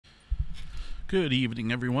Good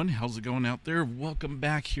evening, everyone. How's it going out there? Welcome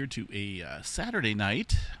back here to a Saturday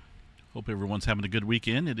night. Hope everyone's having a good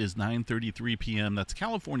weekend. It is 9:33 p.m. That's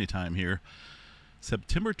California time here,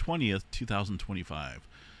 September 20th, 2025.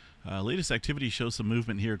 Latest activity shows some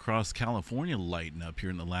movement here across California, lighting up here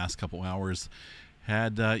in the last couple hours.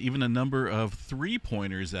 Had even a number of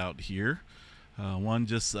three-pointers out here. One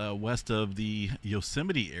just west of the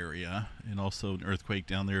Yosemite area, and also an earthquake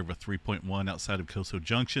down there of a 3.1 outside of Coso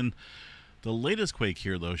Junction. The latest quake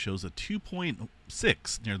here, though, shows a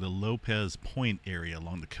 2.6 near the Lopez Point area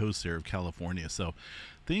along the coast there of California. So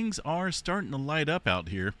things are starting to light up out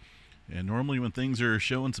here. And normally when things are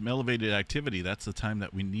showing some elevated activity, that's the time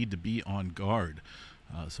that we need to be on guard.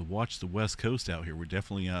 So watch the west coast out here. We're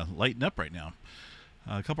definitely lighting up right now.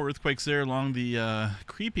 A couple earthquakes there along the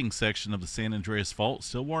creeping section of the San Andreas Fault.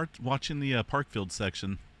 Still watching the Parkfield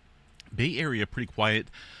section. Bay Area pretty quiet.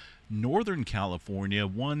 Northern California,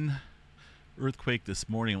 one earthquake this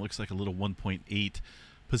morning. It looks like a little 1.8.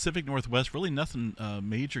 Pacific Northwest, really nothing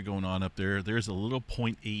major going on up there. There's a little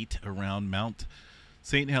 0.8 around Mount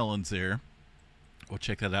St. Helens there. We'll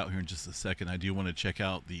check that out here in just a second. I do want to check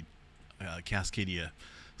out the Cascadia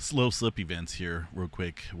slow slip events here real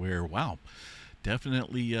quick, where, wow,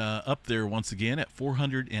 definitely up there once again at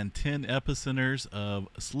 410 epicenters of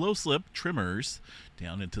slow slip tremors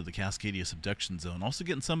down into the Cascadia subduction zone. Also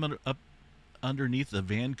getting some up underneath the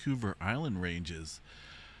Vancouver Island ranges.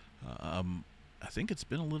 I think it's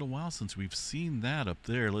been a little while since we've seen that up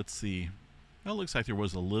there. Let's see. Well, it looks like there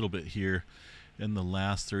was a little bit here in the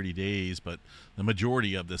last 30 days, but the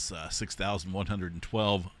majority of this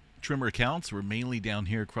 6,112 tremor counts were mainly down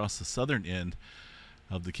here across the southern end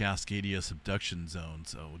of the Cascadia subduction zone.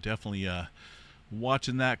 So definitely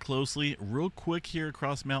watching that closely. Real quick here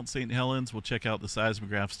across Mount St. Helens, we'll check out the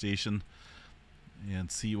seismograph station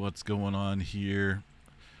and see what's going on here.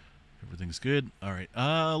 Everything's good. All right.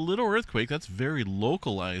 Little earthquake. That's very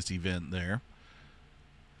localized event there.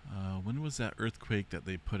 When was that earthquake that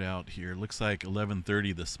they put out here? Looks like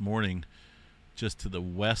 11:30 this morning, just to the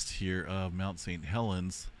west here of Mount St.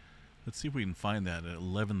 Helens. Let's see if we can find that at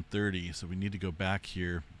 11:30. So we need to go back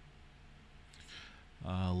here.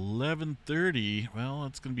 11:30. Well,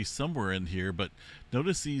 it's going to be somewhere in here, but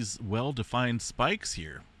notice these well-defined spikes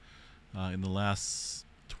here. In the last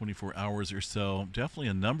 24 hours or so. Definitely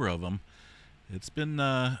a number of them. It's been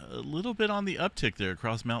a little bit on the uptick there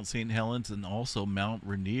across Mount St. Helens and also Mount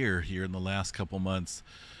Rainier here in the last couple months.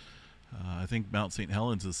 I think Mount St.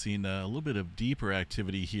 Helens has seen a little bit of deeper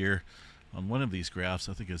activity here on one of these graphs.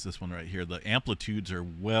 I think it's this one right here. The amplitudes are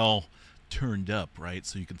well turned up, right?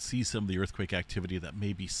 So you can see some of the earthquake activity that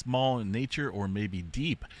may be small in nature or maybe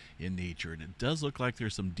deep in nature. And it does look like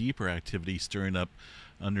there's some deeper activity stirring up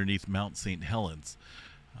underneath Mount St. Helens.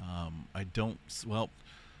 Well,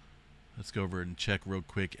 let's go over and check real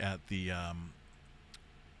quick at the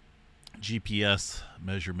GPS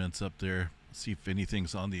measurements up there. See if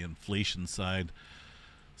anything's on the inflation side.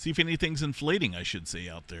 See if anything's inflating, I should say,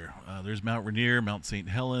 out there. There's Mount Rainier, Mount St.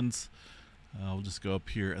 Helens. We'll just go up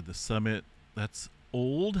here at the summit. That's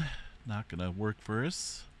old. Not going to work for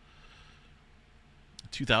us.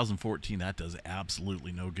 2014, that does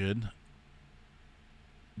absolutely no good.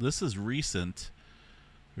 This is recent.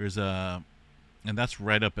 There's and that's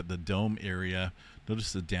right up at the dome area.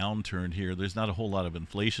 Notice the downturn here. There's not a whole lot of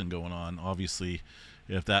inflation going on. Obviously,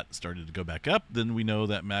 if that started to go back up, then we know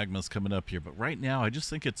that magma's coming up here. But right now, I just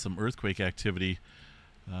think it's some earthquake activity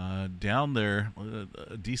down there,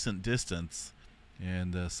 a decent distance.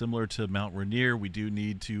 And similar to Mount Rainier, we do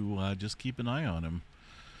need to just keep an eye on him.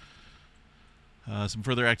 Some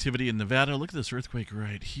further activity in Nevada. Look at this earthquake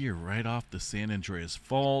right here, right off the San Andreas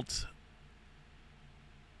Fault.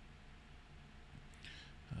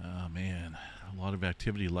 Oh, man, a lot of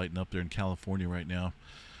activity lighting up there in California right now.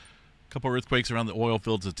 A couple earthquakes around the oil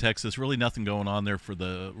fields of Texas. Really nothing going on there for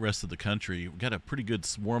the rest of the country. We've got a pretty good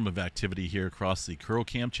swarm of activity here across the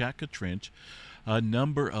Kuril-Kamchatka Trench. A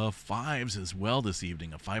number of fives as well this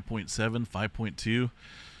evening. A 5.7, 5.2.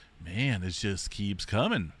 Man, it just keeps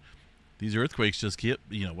coming. These earthquakes just keep,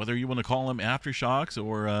 whether you want to call them aftershocks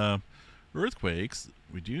or earthquakes,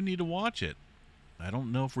 we do need to watch it. I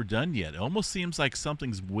don't know if we're done yet. It almost seems like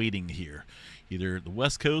something's waiting here. Either the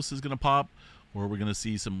West Coast is going to pop or we're going to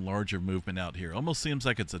see some larger movement out here. Almost seems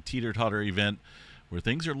like it's a teeter-totter event where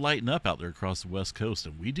things are lighting up out there across the West Coast,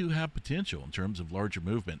 and we do have potential in terms of larger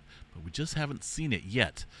movement, but we just haven't seen it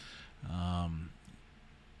yet.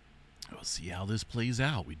 We'll see how this plays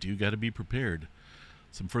out. We do got to be prepared.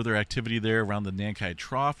 Some further activity there around the Nankai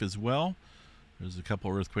Trough as well. There's a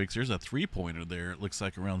couple earthquakes. There's a three-pointer there. It looks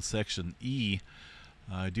like around section E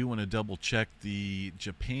I do want to double check the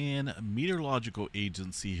Japan Meteorological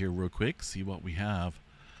Agency here real quick, see what we have.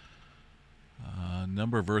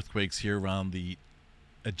 Number of earthquakes here around the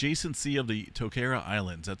adjacency of the Tokara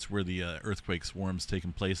Islands. That's where the earthquake swarm's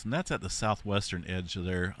taking place, and that's at the southwestern edge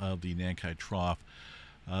there of the Nankai Trough.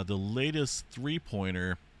 The latest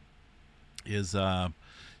three-pointer is, yeah,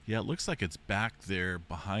 it looks like it's back there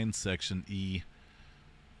behind Section E.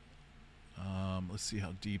 Let's see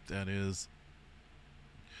how deep that is.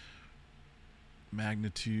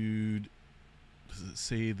 Magnitude, does it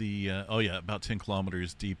say the, oh yeah, about 10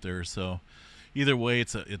 kilometers deep there. So either way,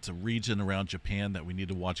 it's a region around Japan that we need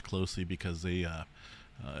to watch closely, because they,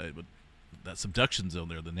 that subduction zone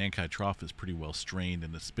there, the Nankai Trough, is pretty well strained,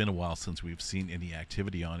 and it's been a while since we've seen any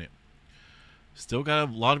activity on it. Still got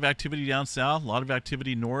a lot of activity down south, a lot of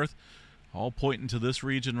activity north, all pointing to this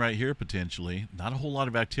region right here potentially. Not a whole lot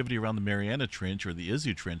of activity around the Mariana Trench or the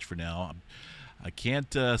Izu Trench for now. I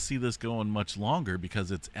can't see this going much longer, because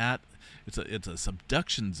it's a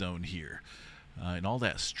subduction zone here, and all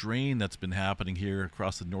that strain that's been happening here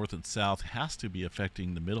across the north and south has to be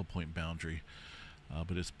affecting the middle point boundary.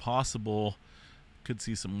 But it's possible, could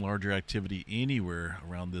see some larger activity anywhere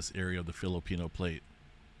around this area of the Filipino plate.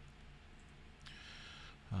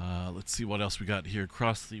 Let's see what else we got here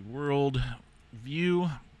across the world view.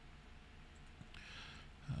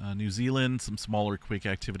 New Zealand, some smaller quake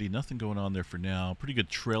activity. Nothing going on there for now. Pretty good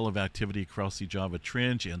trail of activity across the Java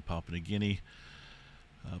Trench and Papua New Guinea,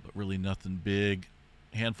 but really nothing big.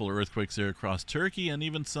 Handful of earthquakes there across Turkey, and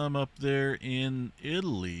even some up there in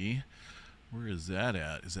Italy. Where is that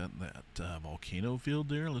at? Is that volcano field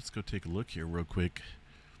there? Let's go take a look here real quick.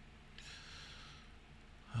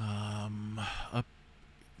 Up.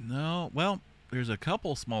 No, well, there's a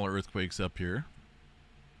couple smaller earthquakes up here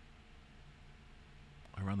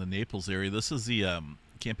around the Naples area. This is the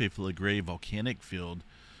Campe Flegrei volcanic field.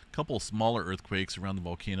 A couple smaller earthquakes around the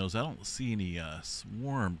volcanoes. I don't see any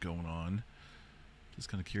swarm going on. Just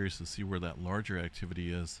kind of curious to see where that larger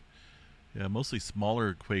activity is. Yeah, mostly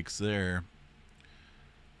smaller quakes there.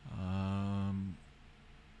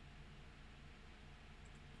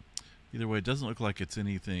 Either way, it doesn't look like it's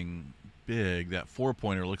anything big. That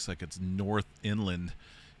 4-pointer looks like it's north inland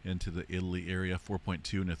into the Italy area.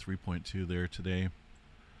 4.2 and a 3.2 there today.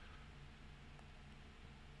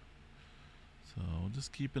 So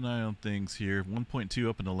just keep an eye on things here. 1.2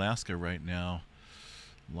 up in Alaska right now.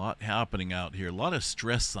 A lot happening out here. A lot of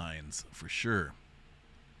stress signs for sure.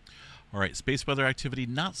 All right, space weather activity,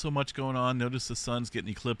 not so much going on. Notice the sun's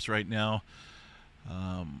getting eclipsed right now.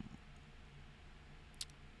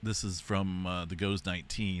 This is from the GOES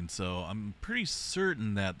 19, so I'm pretty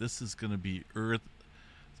certain that this is going to be Earth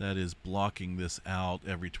that is blocking this out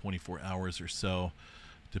every 24 hours or so,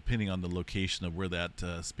 depending on the location of where that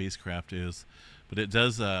spacecraft is. But it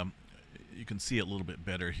does, you can see it a little bit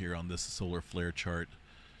better here on this solar flare chart.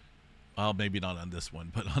 Well, maybe not on this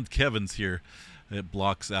one, but on Kevin's here, it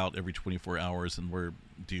blocks out every 24 hours, and we're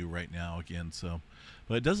due right now again. So,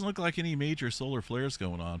 but it doesn't look like any major solar flares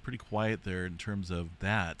going on. Pretty quiet there in terms of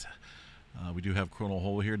that. We do have coronal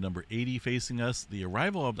hole here, number 80 facing us. The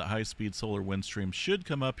arrival of the high-speed solar wind stream should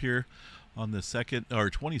come up here on the 2nd or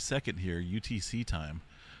 22nd here, UTC time.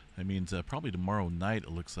 That means probably tomorrow night,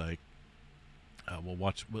 it looks like. We'll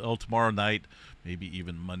watch, well, tomorrow night, maybe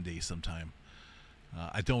even Monday sometime.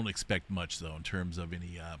 I don't expect much, though, in terms of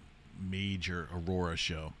any major aurora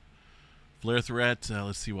show. Flare threat,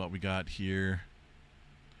 let's see what we got here.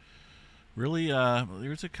 Really,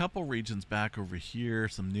 there's a couple regions back over here,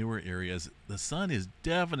 some newer areas. The sun is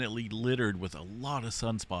definitely littered with a lot of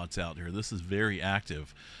sunspots out here. This is very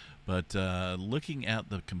active. But looking at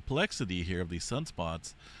the complexity here of these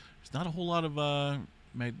sunspots, there's not a whole lot of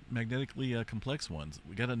magnetically complex ones.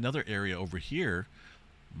 We got another area over here.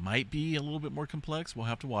 Might be a little bit more complex. We'll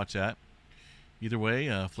have to watch that. Either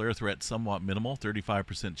way, flare threat somewhat minimal.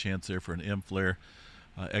 35% chance there for an M flare.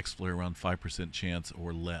 X flare around 5% chance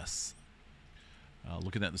or less.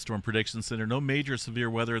 Looking at the Storm Prediction Center, no major severe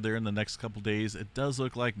weather there in the next couple days. It does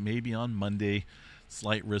look like maybe on Monday,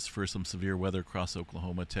 slight risk for some severe weather across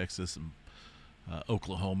Oklahoma, Texas, and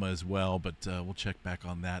Oklahoma as well. But we'll check back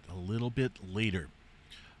on that a little bit later.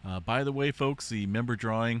 By the way, folks, the member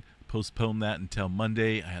drawing, postpone that until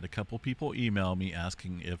Monday. I had a couple people email me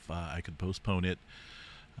asking if I could postpone it.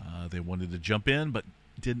 They wanted to jump in, but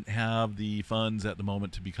didn't have the funds at the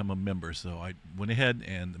moment to become a member, so I went ahead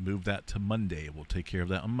and moved that to Monday. We'll take care of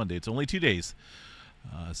that on Monday. It's only 2 days,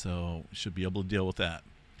 so should be able to deal with that.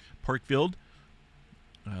 Parkfield,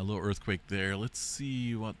 a little earthquake there. Let's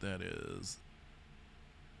see what that is.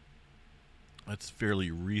 That's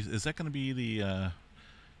fairly recent. Is that going to be the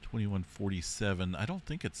 2147. I don't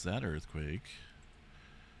think it's that earthquake.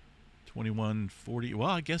 2140. Well,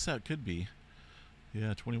 I guess that could be.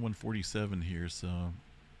 Yeah, 2147 here, so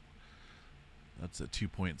that's at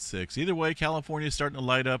 2.6. Either way, California's starting to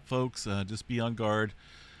light up, folks. Just be on guard.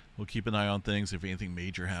 We'll keep an eye on things. If anything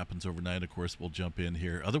major happens overnight, of course, we'll jump in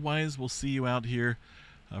here. Otherwise, we'll see you out here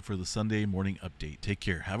for the Sunday morning update. Take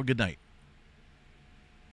care. Have a good night.